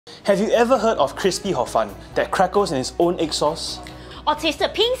Have you ever heard of crispy hor fun that crackles in its own egg sauce? Or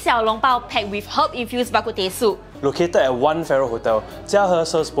tasted Peking Xiao Long Bao packed with herb-infused Bak Kut Teh soup? Located at One Farrer Hotel, Jia He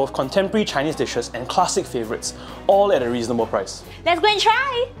serves both contemporary Chinese dishes and classic favourites, all at a reasonable price. Let's go and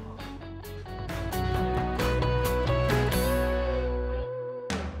try!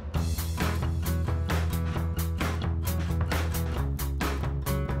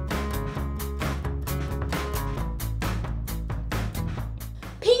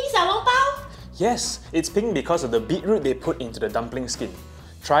 Peking Xiao Long Bao? Yes, it's pink because of the beetroot they put into the dumpling skin.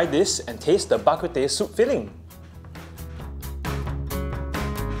 Try this and taste the Bak Kut Teh soup filling.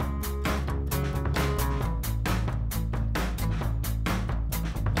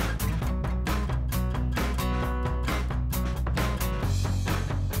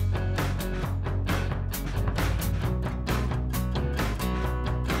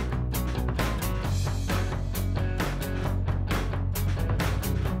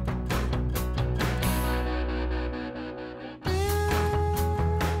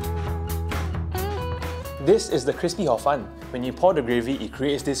 This is the crispy hor fun. When you pour the gravy, it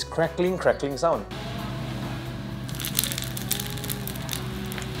creates this crackling sound.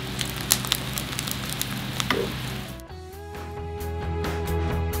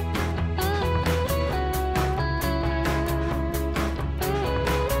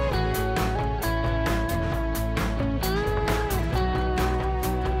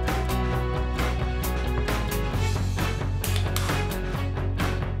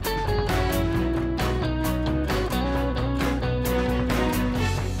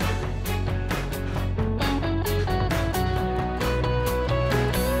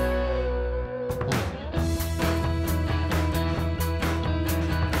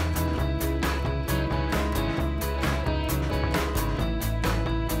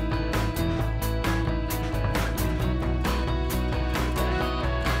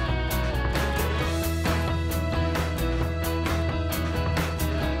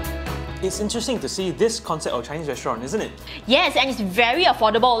 It's interesting to see this concept of Chinese restaurant, isn't it? Yes, and it's very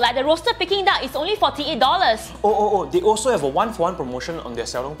affordable. Like the roasted Peking Duck is only $48. Oh, they also have a 1-for-1 promotion on their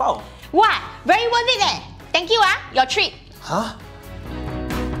Xiao Long Bao. Wow, very worth it eh! Thank you your treat. Huh?